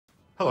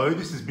Hello,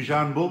 this is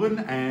Bijan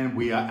Bulbin and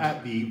we are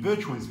at the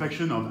virtual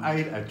inspection of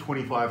 8 at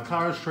 25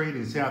 Clara Street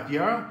in South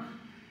Yarra.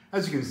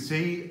 As you can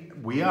see,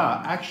 we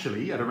are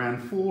actually at around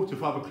 4 to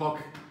 5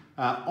 o'clock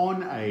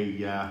on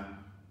a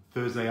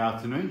Thursday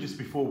afternoon, just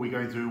before we go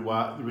into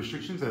the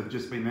restrictions that have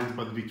just been announced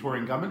by the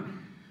Victorian government.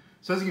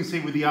 So as you can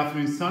see with the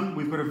afternoon sun,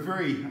 we've got a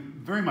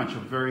very much a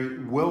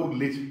very well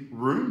lit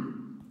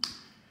room.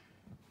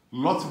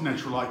 Lots of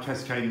natural light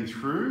cascading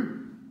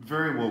through,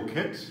 very well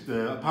kept.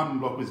 The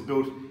apartment block was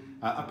built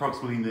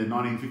approximately in the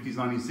 1950s,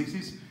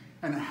 1960s,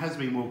 and it has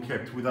been well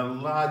kept with a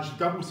large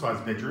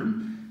double-sized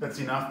bedroom that's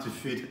enough to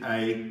fit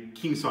a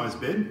king-size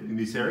bed in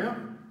this area.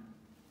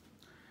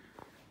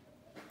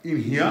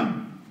 In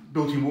here,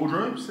 built-in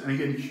wardrobes, and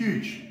again,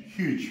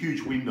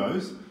 huge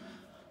windows.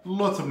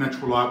 Lots of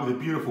natural light with a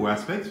beautiful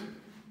aspect.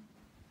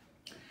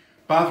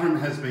 Bathroom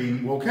has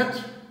been well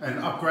kept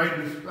and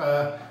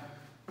upgraded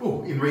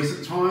in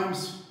recent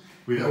times.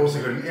 We've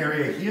also got an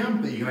area here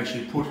that you can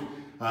actually put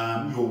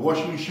your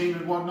washing machine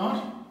and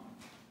whatnot.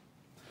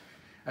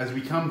 As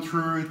we come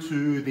through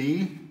to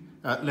the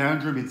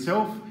lounge room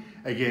itself,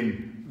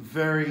 again,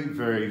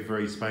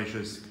 very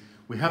spacious.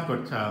 We have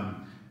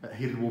got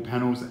heated wall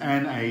panels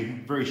and a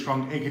very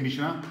strong air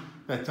conditioner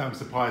that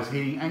supplies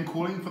heating and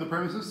cooling for the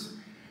premises.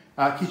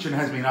 Kitchen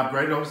has been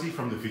upgraded obviously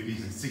from the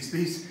 50s and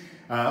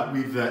 60s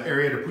with the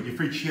area to put your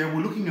fridge here.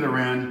 We're looking at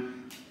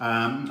around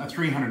a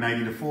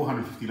 380 to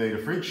 450 litre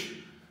fridge,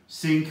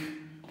 sink,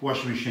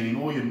 washing machine,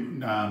 all your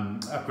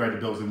upgraded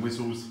bells and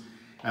whistles,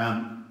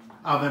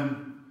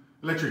 oven,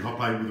 electric hot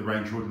plate with a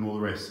range hood and all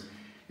the rest.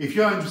 If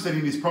you're interested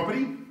in this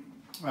property,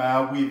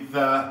 with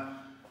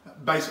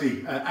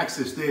basically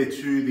access there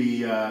to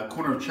the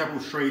corner of Chapel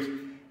Street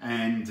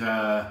and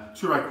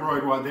Toorak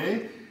Road right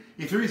there,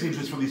 if there is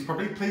interest from this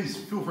property, please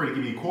feel free to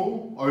give me a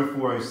call,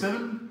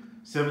 0407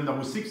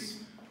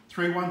 766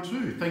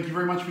 312. Thank you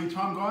very much for your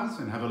time, guys,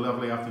 and have a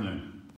lovely afternoon.